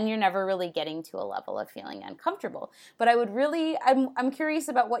day and you're never really getting to a level of feeling uncomfortable. But I'm curious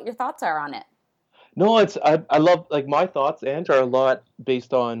about what your thoughts are on it. No, I love, like, my thoughts, and are a lot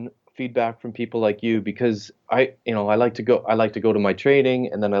based on feedback from people like you, because I like to go to my training,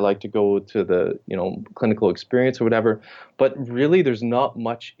 and then I like to go to the clinical experience or whatever, but really there's not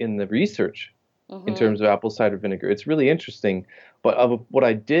much in the research in Mm-hmm. terms of apple cider vinegar. It's really interesting, but of what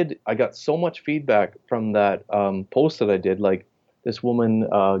I did, I got so much feedback from that post that I did. Like, this woman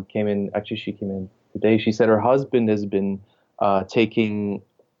came in. Actually, she came in today. She said her husband has been taking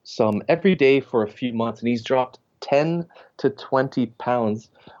some every day for a few months, and he's dropped 10 to 20 pounds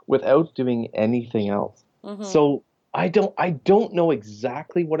without doing anything else. Mm-hmm. So I don't know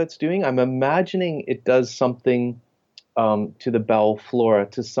exactly what it's doing. I'm imagining it does something to the bowel flora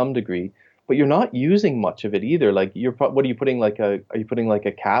to some degree, but you're not using much of it either. Like what are you putting are you putting like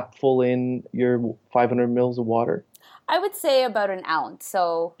a capful in your 500 mils of water? I would say about an ounce.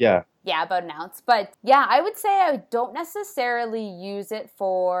 So, Yeah. yeah, about an ounce. But yeah, I would say I don't necessarily use it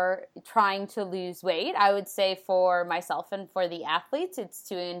for trying to lose weight. I would say for myself and for the athletes, it's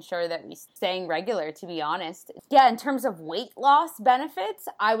to ensure that we staying regular, to be honest. Yeah, in terms of weight loss benefits,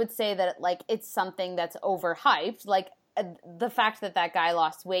 I would say that like it's something that's overhyped. Like the fact that that guy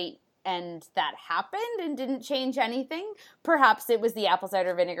lost weight and that happened and didn't change anything. Perhaps it was the apple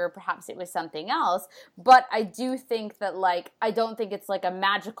cider vinegar, perhaps it was something else. But I do think that, like, I don't think it's like a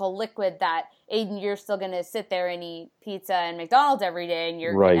magical liquid that, Aiden, you're still going to sit there and eat pizza and McDonald's every day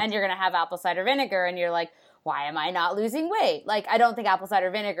and Right. you're going to have apple cider vinegar and you're like, why am I not losing weight? Like, I don't think apple cider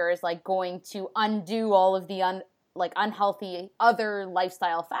vinegar is like going to undo all of the like unhealthy other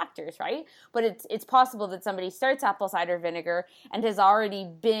lifestyle factors, right? But it's possible that somebody starts apple cider vinegar and has already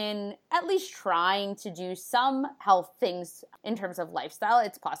been at least trying to do some health things in terms of lifestyle.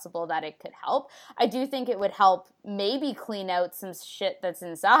 It's possible that it could help. I do think it would help maybe clean out some shit that's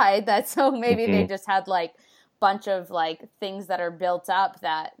inside. That so maybe they Hmm. just had like bunch of like things that are built up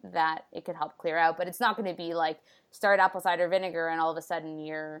that it could help clear out. But it's not going to be like start apple cider vinegar and all of a sudden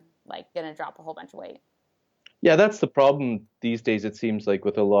you're like going to drop a whole bunch of weight. Yeah, that's the problem these days, it seems like,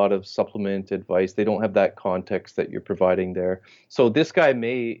 with a lot of supplement advice. They don't have that context that you're providing there. So this guy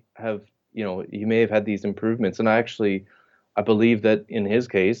may have, he may have had these improvements. And I believe that in his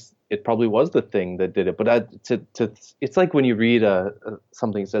case, it probably was the thing that did it. But it's like when you read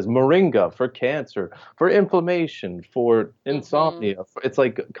something that says moringa for cancer, for inflammation, for Mm-hmm. insomnia. It's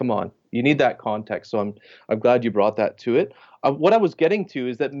like, come on, you need that context. So I'm glad you brought that to it. What I was getting to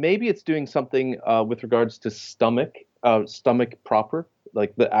is that maybe it's doing something with regards to stomach proper,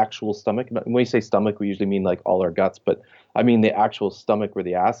 like the actual stomach. When we say stomach, we usually mean like all our guts, but I mean the actual stomach where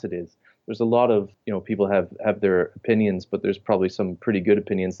the acid is. There's a lot of, people have their opinions, but there's probably some pretty good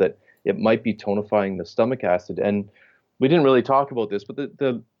opinions that it might be tonifying the stomach acid. And we didn't really talk about this, but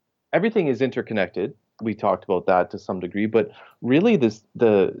the everything is interconnected. We talked about that to some degree, but really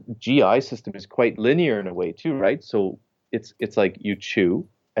the GI system is quite linear in a way too, right? So it's like you chew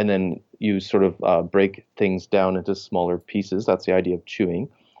and then you sort of break things down into smaller pieces. That's the idea of chewing,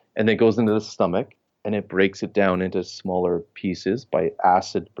 and then it goes into the stomach and it breaks it down into smaller pieces by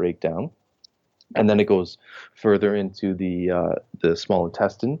acid breakdown, and then it goes further into the small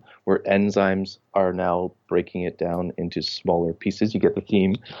intestine where enzymes are now breaking it down into smaller pieces. You get the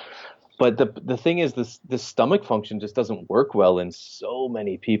theme. But the thing is, this stomach function just doesn't work well in so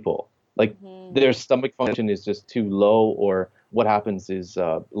many people. Like Mm-hmm. their stomach function is just too low, or what happens is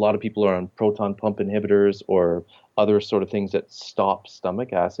a lot of people are on proton pump inhibitors or other sort of things that stop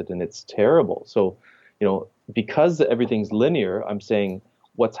stomach acid, and it's terrible. So, because everything's linear, I'm saying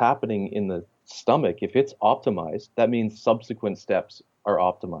what's happening in the stomach, if it's optimized, that means subsequent steps are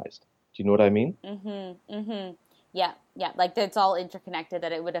optimized. Do you know what I mean? Mm-hmm. Mm-hmm. Yeah, yeah. Like it's all interconnected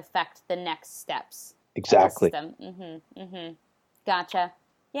that it would affect the next steps of the Exactly. system. Mm-hmm. Mm-hmm. Gotcha.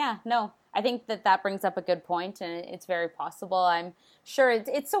 Yeah, no. I think that that brings up a good point, and it's very possible. I'm sure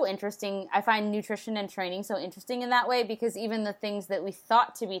it's so interesting. I find nutrition and training so interesting in that way because even the things that we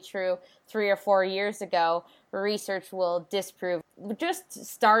thought to be true 3 or 4 years ago, research will disprove. We're just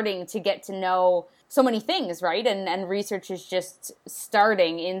starting to get to know so many things, right? And research is just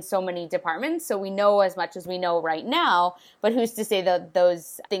starting in so many departments. So we know as much as we know right now, but who's to say that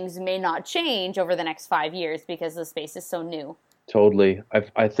those things may not change over the next 5 years because the space is so new? Totally.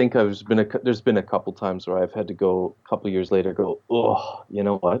 I think there's been a couple times where I've had to go a couple years later go, oh, you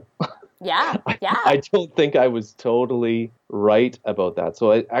know what? Yeah, I yeah. don't think I was totally right about that.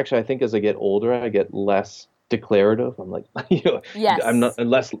 So I think as I get older, I get less declarative. I'm like, I'm not Yes. I'm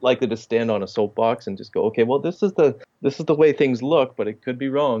less likely to stand on a soapbox and just go, okay, well, this is the way things look, but it could be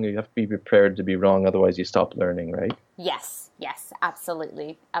wrong. You have to be prepared to be wrong, otherwise you stop learning, right? Yes, yes,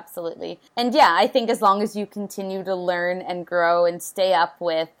 absolutely, absolutely. And yeah, I think as long as you continue to learn and grow and stay up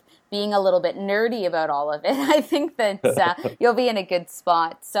with being a little bit nerdy about all of it, I think that you'll be in a good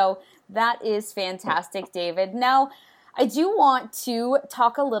spot. So that is fantastic, David. Now, I do want to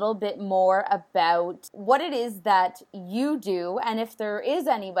talk a little bit more about what it is that you do, and if there is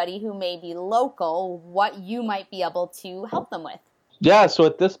anybody who may be local, what you might be able to help them with. Yeah, so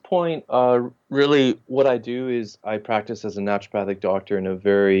at this point, really what I do is I practice as a naturopathic doctor in a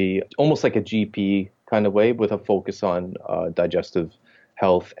very, almost like a GP kind of way with a focus on digestive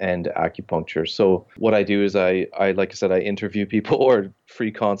health and acupuncture. So what I do is like I said, I interview people or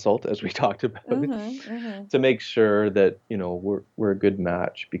free consult, as we talked about, Mm-hmm, mm-hmm. to make sure that, we're a good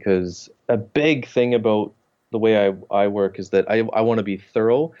match. Because a big thing about the way I work is that I want to be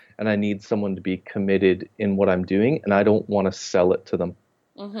thorough, and I need someone to be committed in what I'm doing, and I don't want to sell it to them.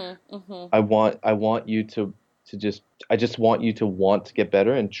 Mm-hmm, mm-hmm. I want you to just I just want you to want to get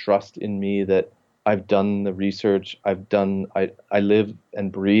better and trust in me that I've done the research. I live and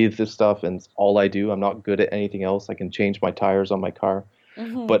breathe this stuff, and it's all I do. I'm not good at anything else. I can change my tires on my car. But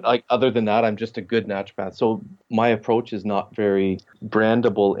Mm-hmm. like other than that, I'm just a good naturopath. So my approach is not very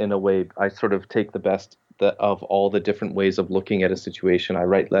brandable in a way. I sort of take the best of all the different ways of looking at a situation. I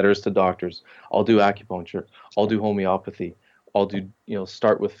write letters to doctors. I'll do acupuncture. I'll do homeopathy. I'll do,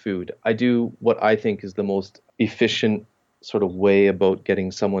 start with food. I do what I think is the most efficient sort of way about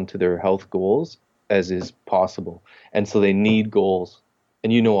getting someone to their health goals as is possible. And so they need goals.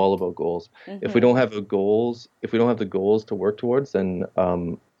 And you know all about goals. If we Mm-hmm. don't have if we don't have the goals to work towards, then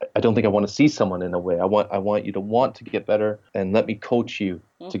I don't think I want to see someone in a way. I want you to want to get better, and let me coach you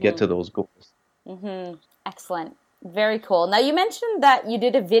to get Mm-hmm. to those goals. Mm-hmm. Excellent. Very cool. Now, you mentioned that you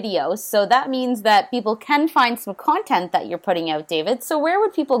did a video, so that means that people can find some content that you're putting out, David. So, where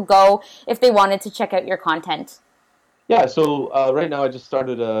would people go if they wanted to check out your content? Yeah, so right now I just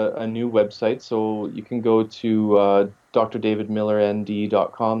started a new website, so you can go to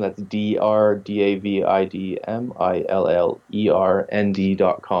drdavidmillernd.com. That's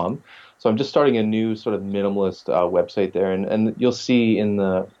DrDavidMillerND.com. So I'm just starting a new sort of minimalist website there, and you'll see in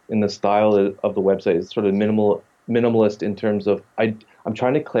the style of the website, it's sort of minimalist in terms of I'm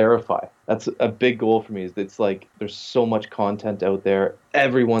trying to clarify. That's a big goal for me. Is it's like there's so much content out there.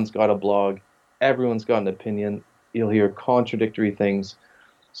 Everyone's got a blog. Everyone's got an opinion. You'll hear contradictory things.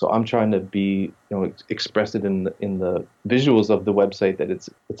 So I'm trying to be, express it in the visuals of the website that it's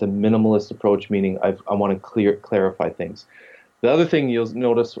a minimalist approach, meaning I want to clarify things. The other thing you'll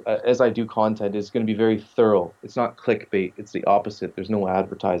notice as I do content is going to be very thorough. It's not clickbait. It's the opposite. There's no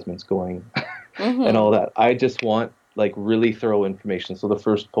advertisements going and Mm-hmm. all that. I just want like really thorough information. So the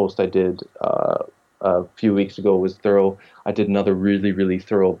first post I did a few weeks ago was thorough. I did another really, really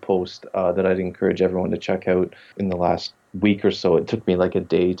thorough post that I'd encourage everyone to check out in the last week or so. It took me like a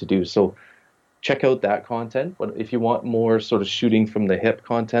day to do. So check out that content. But if you want more sort of shooting from the hip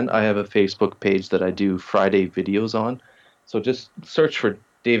content, I have a Facebook page that I do Friday videos on. So just search for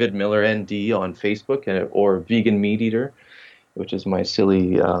David Miller ND on Facebook or Vegan Meat Eater, which is my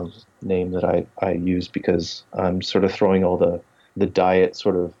silly name that I use because I'm sort of throwing all the diet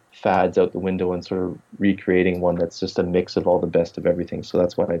sort of fads out the window and sort of recreating one that's just a mix of all the best of everything. So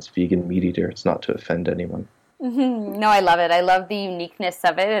that's why it's Vegan Meat Eater. It's not to offend anyone. Mm-hmm. No, I love it. I love the uniqueness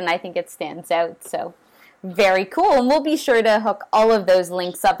of it, and I think it stands out. So, very cool. And we'll be sure to hook all of those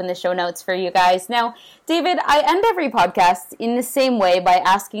links up in the show notes for you guys. Now, David, I end every podcast in the same way by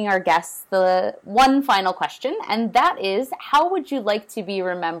asking our guests the one final question, and that is, how would you like to be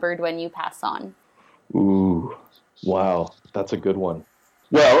remembered when you pass on? Ooh, wow, that's a good one.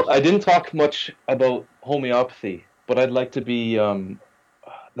 Well, I didn't talk much about homeopathy, but I'd like to be.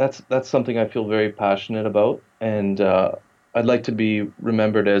 That's something I feel very passionate about, and I'd like to be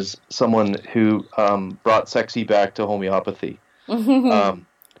remembered as someone who brought sexy back to homeopathy. Because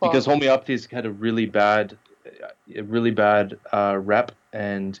Cool. homeopathy's had a really bad rep,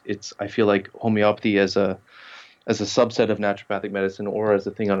 and I feel like homeopathy as a subset of naturopathic medicine or as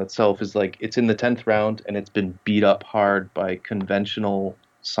a thing on itself is like it's in the 10th round and it's been beat up hard by conventional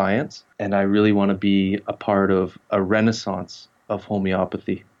science. And I really want to be a part of a renaissance of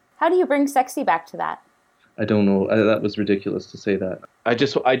homeopathy. How do you bring sexy back to that? I don't know. That was ridiculous to say that. I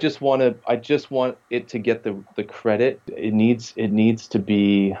just want it to get the credit. It needs to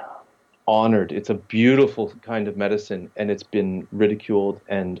be honored. It's a beautiful kind of medicine and it's been ridiculed.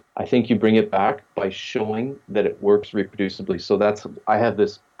 And I think you bring it back by showing that it works reproducibly. So I have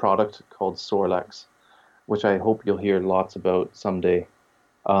this product called Sorlex, which I hope you'll hear lots about someday.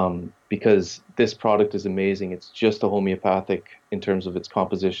 Because this product is amazing. It's just a homeopathic in terms of its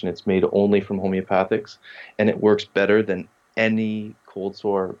composition. It's made only from homeopathics and it works better than any cold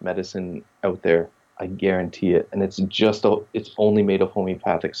sore medicine out there. I guarantee it. And it's only made of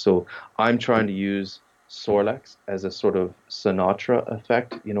homeopathic. So I'm trying to use Sorlex as a sort of Sinatra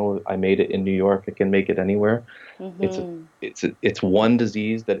effect. I made it in New York. I can make it anywhere. It's a, Mm-hmm. it's one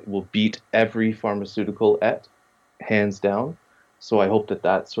disease that will beat every pharmaceutical hands down. So I hope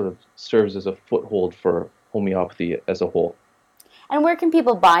that sort of serves as a foothold for homeopathy as a whole. And where can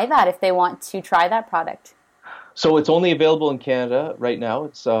people buy that if they want to try that product? So it's only available in Canada right now.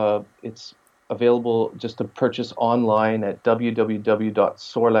 It's available just to purchase online at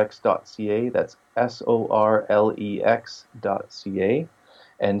www.sorlex.ca. That's SORLEX.ca.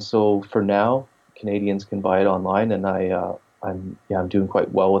 And so for now, Canadians can buy it online, and I'm doing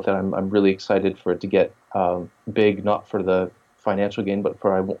quite well with it. I'm really excited for it to get big, not for the financial gain, but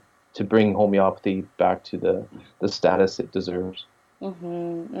to bring homeopathy back to the status it deserves.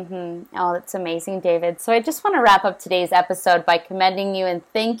 Oh, that's amazing, David. So I just want to wrap up today's episode by commending you and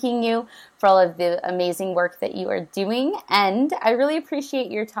thanking you for all of the amazing work that you are doing. And I really appreciate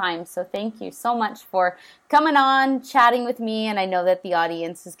your time. So thank you so much for coming on, chatting with me. And I know that the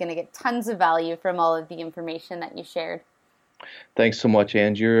audience is going to get tons of value from all of the information that you shared. Thanks so much,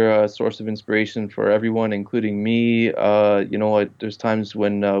 Ange. You're a source of inspiration for everyone, including me. There's times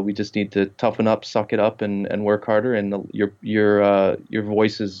when we just need to toughen up, suck it up, and work harder. And your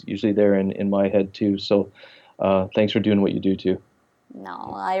voice is usually there in my head too. So thanks for doing what you do too.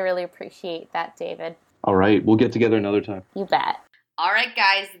 No, I really appreciate that, David. All right, we'll get together another time. You bet. All right,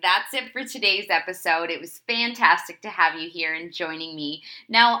 guys, that's it for today's episode. It was fantastic to have you here and joining me.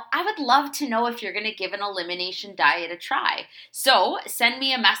 Now, I would love to know if you're going to give an elimination diet a try. So send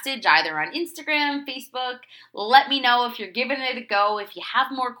me a message either on Instagram, Facebook. Let me know if you're giving it a go. If you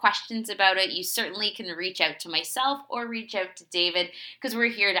have more questions about it, you certainly can reach out to myself or reach out to David, because we're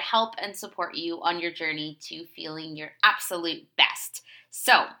here to help and support you on your journey to feeling your absolute best.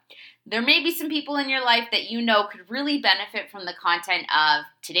 So, there may be some people in your life that you know could really benefit from the content of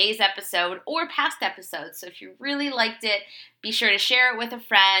today's episode or past episodes. So if you really liked it, be sure to share it with a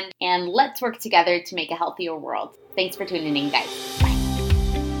friend, and let's work together to make a healthier world. Thanks for tuning in, guys. Bye.